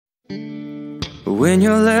when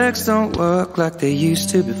your legs don't work like they used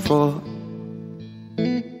to before,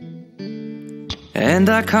 and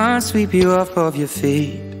I can't sweep you off of your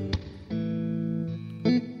feet.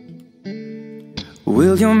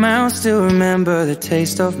 Will your mouth still remember the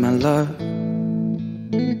taste of my love?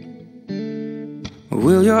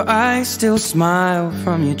 Will your eyes still smile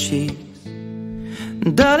from your cheeks?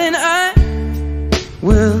 Darling, I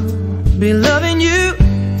will be loving you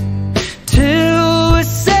till we're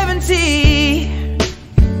 70.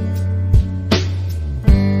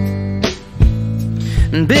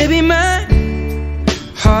 And baby, my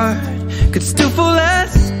heart could still fall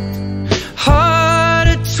as hard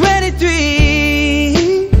at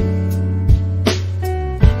 23.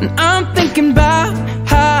 And I'm thinking about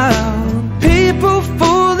how people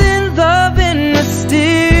fall in love in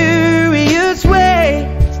mysterious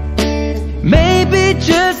ways. Maybe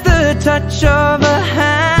just the touch of a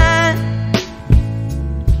hand.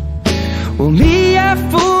 Well, me, I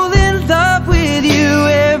fall in love with you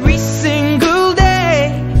every single day,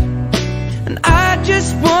 and I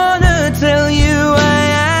just wanna tell you I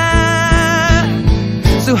am.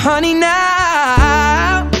 So honey,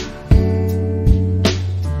 now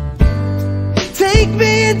take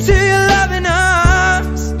me into your loving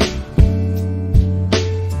arms.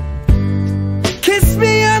 Kiss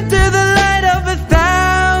me under the light of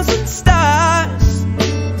 1,000 stars.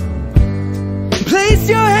 Place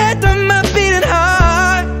your head on my beating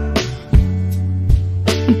heart.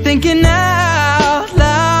 I'm thinking out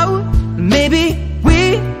loud, maybe we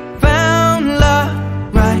found love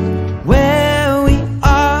right where we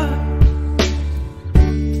are.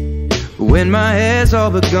 When my hair's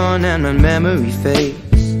all but gone and my memory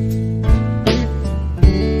fades,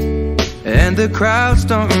 and the crowds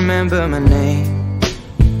don't remember my name,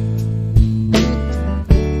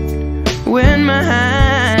 when my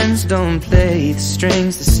hands don't play the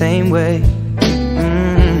strings the same way,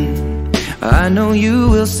 I know you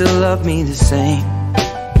will still love me the same.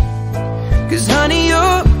 'Cause honey,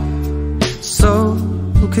 your soul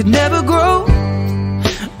could never grow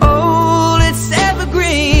old, it's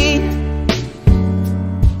evergreen.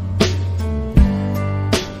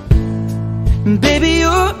 And baby,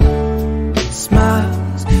 your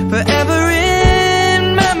smile's forever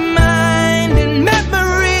in my mind and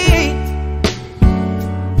memory.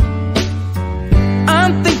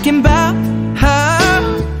 I'm thinking about how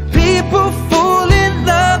people fall in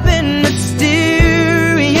love in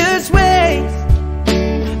mysterious ways,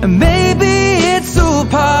 and maybe it's all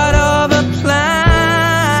part of a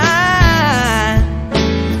plan.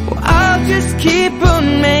 Well, I'll just keep on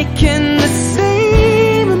making the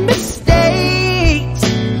same mistakes,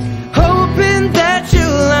 hoping that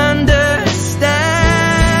you'll understand.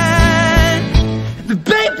 But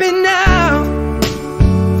baby, now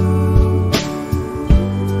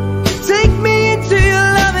take me into your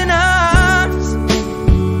loving arms.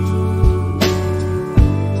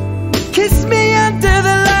 Kiss me under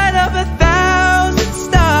the light of 1,000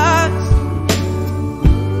 stars.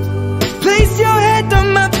 Place your head on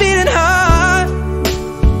my beating heart.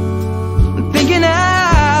 I'm thinking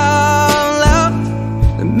out loud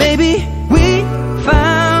that maybe we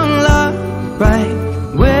found love right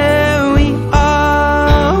where we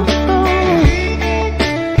are.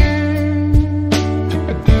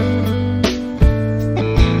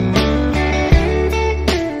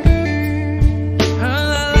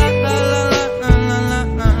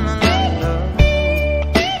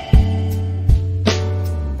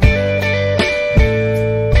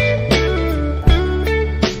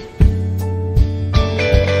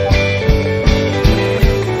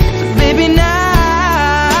 Baby,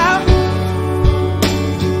 now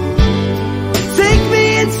take me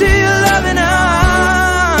into your loving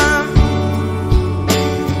arms.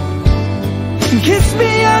 Kiss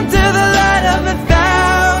me under the light of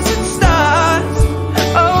 1,000 stars.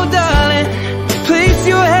 Oh darling, place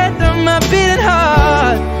your head on my beating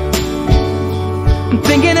heart. I'm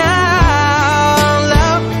thinking out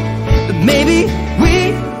loud that maybe we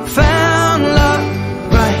found love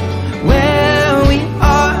right where we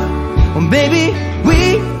are. Well, baby, we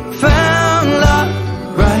found love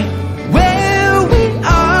right where we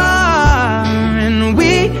are, and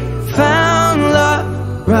we found love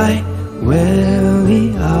right where we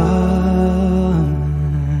are.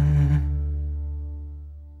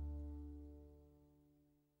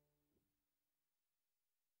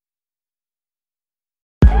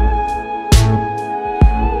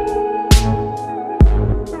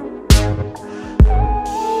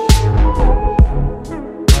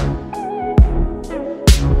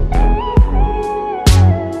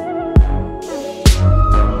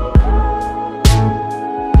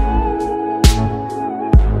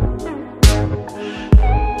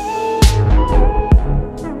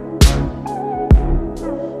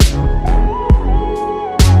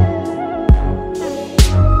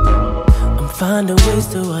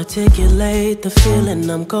 articulate the feeling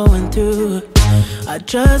I'm going through. I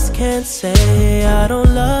just can't say I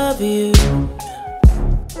don't love you,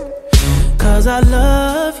 'cause I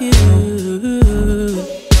love you.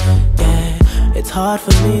 Yeah, it's hard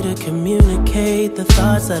for me to communicate the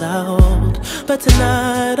thoughts that I hold, but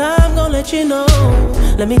tonight I'm gonna let you know.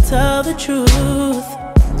 Let me tell the truth.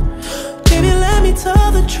 Baby, let me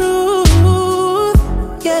tell the truth.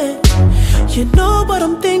 Yeah, you know what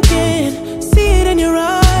I'm thinking. See it in your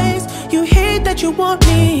eyes. You hate that you want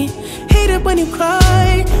me, hate it when you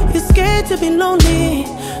cry. You're scared to be lonely,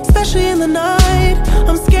 especially in the night.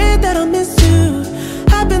 I'm scared that I'll miss you.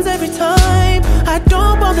 Happens every time. I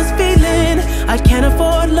don't want this feeling. I can't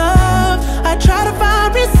afford love. I try to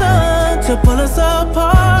find reason to pull us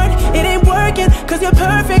apart. It ain't working, 'cause you're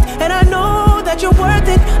perfect, and I know that you're worth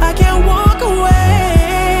it. I can't walk away.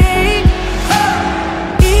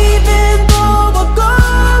 Even though we're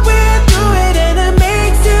going through it and it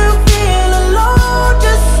makes you feel alone,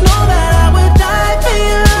 just know that I would die for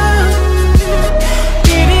you.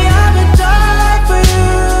 Baby, I would die for you.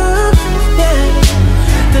 Yeah.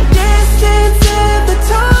 The distance and the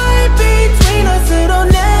time between us, it'll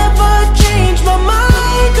never change my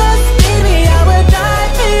mind. 'Cause baby, I would die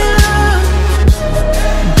for you.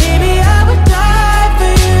 Baby, I would die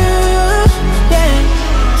for you. Yeah.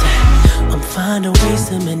 I'm finding ways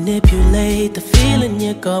to manipulate the feeling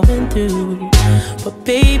you're going through, but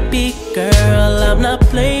baby girl, I'm not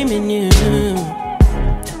blaming you.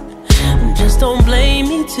 Just don't blame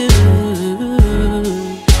me too.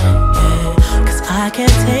 Yeah, 'cause I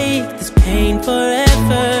can't take this pain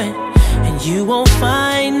forever, and you won't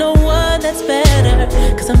find no one that's better.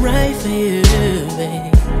 'Cause I'm right for you,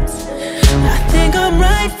 babe. I think I'm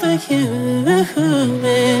right for you,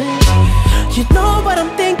 man. You know what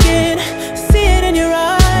I'm thinking. See it in your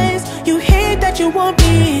eyes. You hate that you want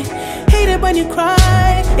me, hate it when you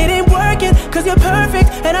cry. It ain't working, 'cause you're perfect,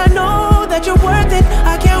 and I know that you're worth it.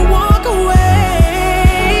 I can't walk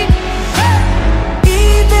away.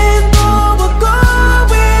 Even though we're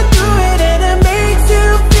going through it and it makes you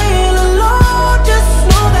feel alone, just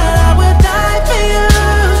know that I would die for you.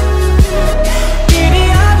 Baby,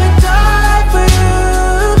 I would die for you.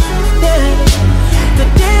 Yeah. The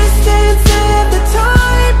distance and the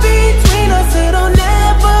time between us, it'll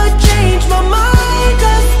never change my mind.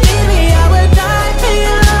 'Cause baby, I would die for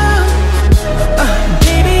you.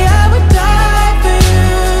 Baby, I would die for you.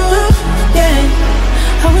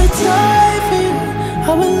 Yeah, I would die for you.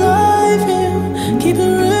 I would lie for you. Keep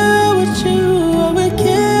it real with you. I would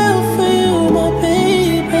kill for you, my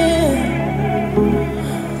baby.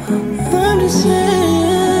 I'm just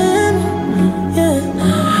saying, yeah.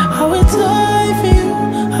 I would die for you.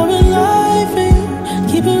 I would lie for you.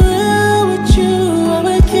 Keep it real with you. I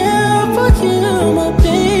would kill for you, my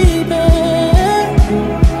baby.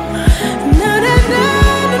 Na na na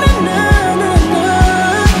na na na na.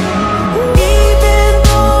 Even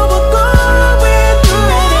though we're going through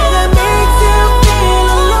it and it makes you feel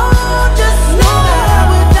alone, just know that I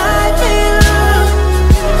would die for you.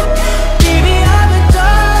 Baby, I would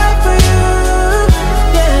die for you.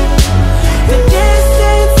 Yeah. The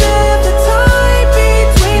distance and the time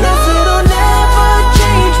between us, it'll never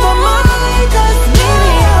change my mind. 'Cause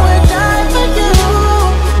baby, I would die for you.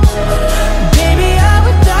 Baby, I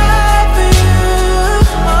would die for you.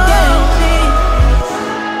 Yeah.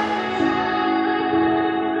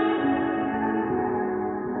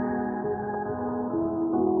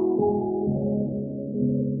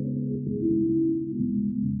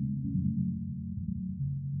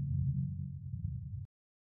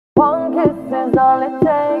 One kiss is all it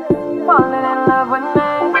takes. Falling in love with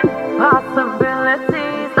me.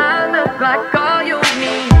 Possibilities. I look like all you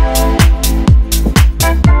need.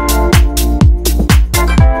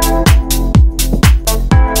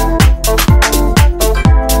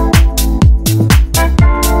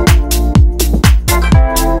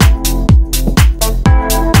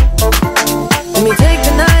 Let me take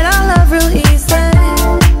the night I love real easy,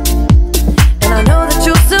 and I know that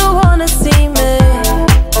you still wanna see me.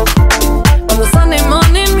 On the Sunday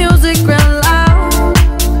morning music real loud.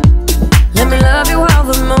 Let me love you while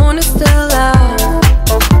the moon is still out.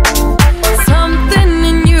 Something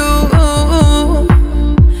in you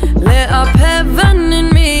lit up heaven in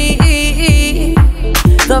me.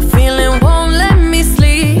 The feeling won't let me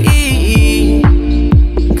sleep,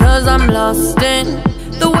 'cause I'm lost in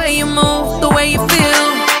the way you move, the way you feel.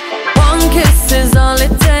 One kiss is all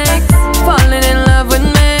it takes. Falling in love with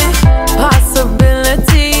me.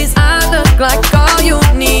 Possibilities. I look like all you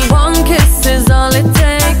need. One kiss is all it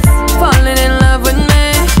takes. Falling in love with me.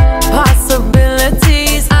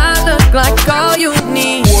 Possibilities. I look like all you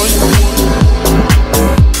need.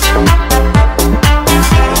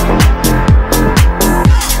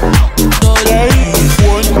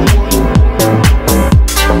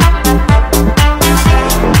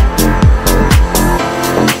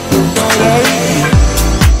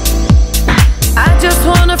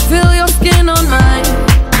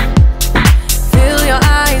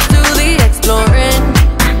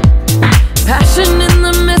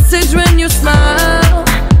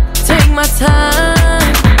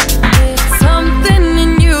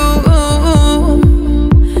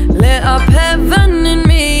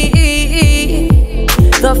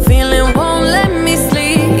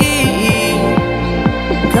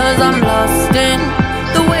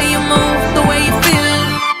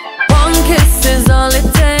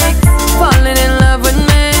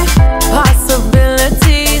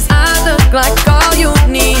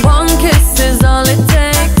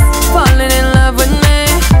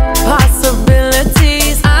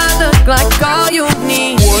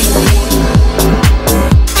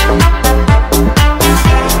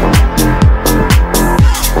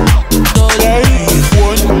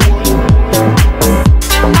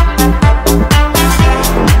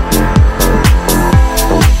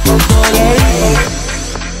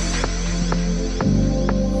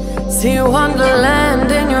 See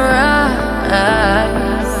wonderland in your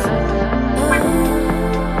eyes.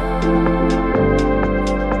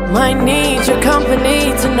 Might need your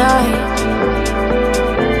company tonight.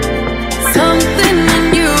 Something in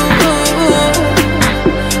you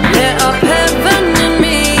lit up heaven in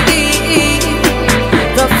me.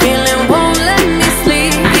 The feeling won't let me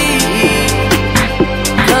sleep,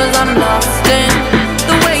 'cause I'm lost in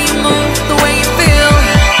the way you move, the way you feel.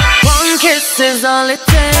 One kiss is all it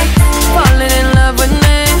takes. Falling in love with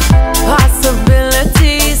me.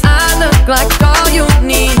 Possibilities, I look like all you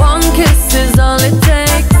need. One kiss is all it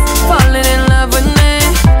takes. Falling in love with me.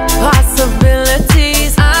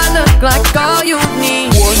 Possibilities, I look like all you need.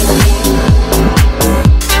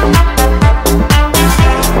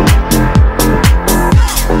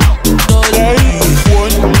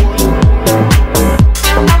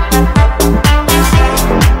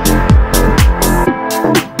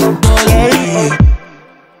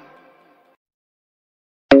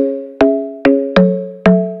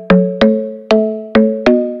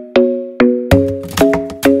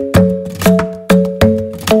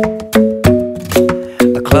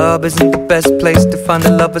 Isn't the best place to find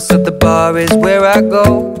a lover, so the bar is where I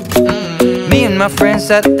go. Me and my friends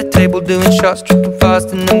sat at the table doing shots, tripping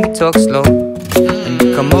fast, and then we talk slow. And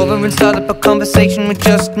you come over and start up a conversation with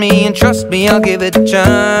just me, and trust me, I'll give it a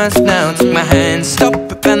chance. Now take my hand, stop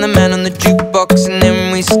it, and the man on the jukebox, and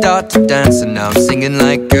then we start to dance. And now I'm singing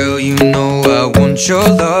like, girl, you know I want your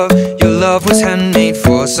love. Your love was handmade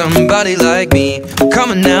for somebody like me.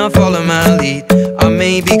 Come on now, follow my lead. I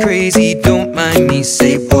may be crazy, don't mind me.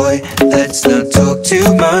 Say, boy, let's not talk too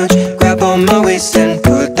much. Grab on my waist and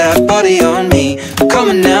put that body on me. Come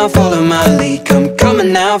on now, follow my lead. Come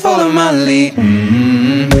on now, follow my lead.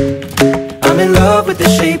 I'm in love with the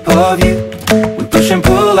shape of you. We push and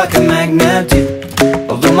pull like a magnet do.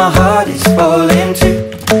 Although my heart is falling too.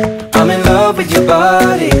 I'm in love with your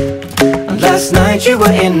body. And last night you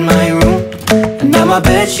were in my room, and now my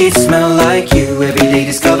bedsheets smell like you. Every day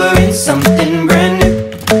discovering something brand new.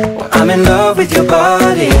 Well, I'm in love with your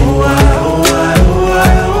body. Oh, I, oh, I, oh,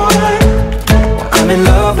 I, oh, I. Well, I'm in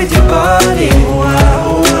love with your body. Oh, I,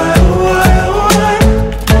 oh, I, oh, I, oh, I.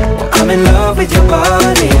 Well, I'm in love with your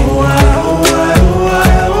body. Oh, I, oh, I, oh, I,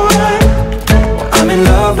 oh, I. Well, I'm in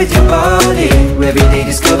love with your body. Every day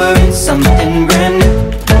discovering something brand new.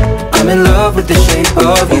 I'm in love with the shape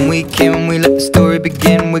of you. When we came, we let the story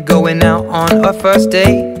begin. We're going out on our first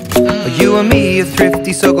date. You and me are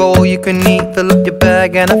thrifty, so go all you can eat. Fill up your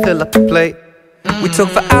bag and I fill up the plate. We talk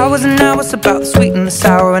for hours and hours about the sweet and the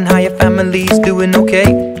sour, and how your family's doing okay.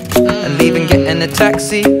 And leaving, getting a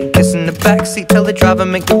taxi, kissing the backseat, tell the driver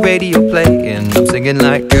make the radio play. And I'm singing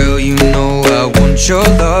like, girl, you know I want your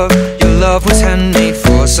love. Your love was handmade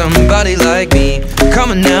for somebody like me. Come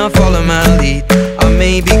on now, follow my lead. I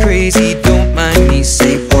may be crazy, don't mind me.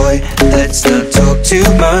 Say, boy, let's not talk too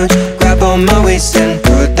much. Grab on my waist and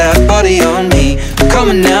put that body on me. Come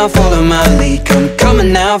on now, follow my lead. Come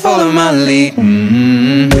on now, follow my lead.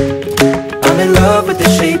 I'm in love with the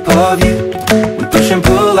shape of you. We push and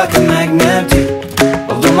pull like a magnet do.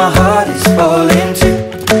 Although my heart is falling too.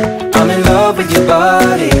 I'm in love with your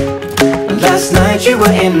body. And last night you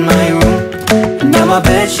were in my room, and now my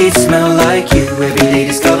bedsheets smell like you. Every day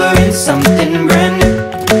discovering something brand new.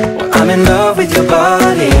 Well, I'm in love with your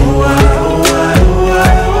body. Oh, I, oh, I, oh,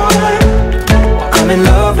 I, oh, I. Well, I'm in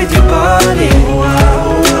love with your body. Oh, I,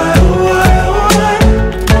 oh, I, oh, I, oh, I.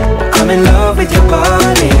 Well, I'm in love with your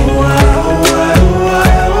body. Oh, I, oh, I, oh, I,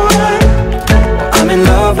 oh, I. Well, I'm in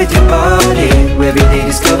love with your body. Every day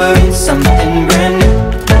discovering something brand new.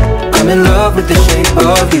 I'm in love with the shape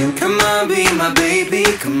of you. Come on, be my baby,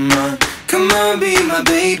 come on. Come on, be my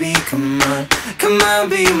baby, come on. Come on,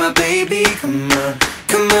 be my baby, come on.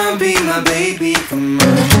 Come on, be my baby, come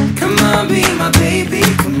on. Come on, be my baby,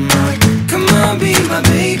 come on. Come on, be my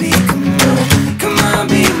baby, come on. Come on,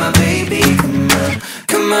 be my baby, come on.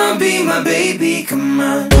 Come on, be my baby, come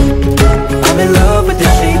on. I'm in love with the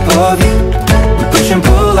shape of you. We push and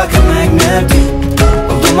pull like a magnet do.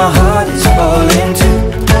 Although my heart is falling too.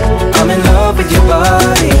 I'm in love with your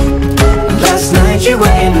body. Last night you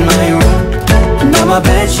were in my room, and now my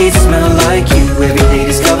bedsheets smell like you. Every day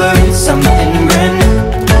discovering something brand new.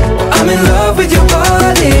 Well, I'm in love with your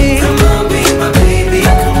body. Come on, be my baby,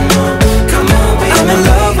 come on. Come on, be I'm in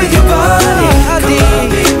love with your body. Come on,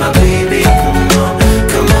 be my baby, come on.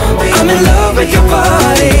 Come on, be I'm in love with your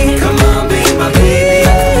body. Come on, be my baby,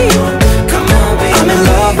 come on. Come on, be I'm in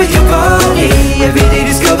love with your body. Every day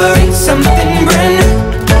discovering something brand new.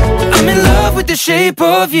 I'm in love with the shape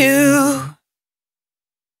of you.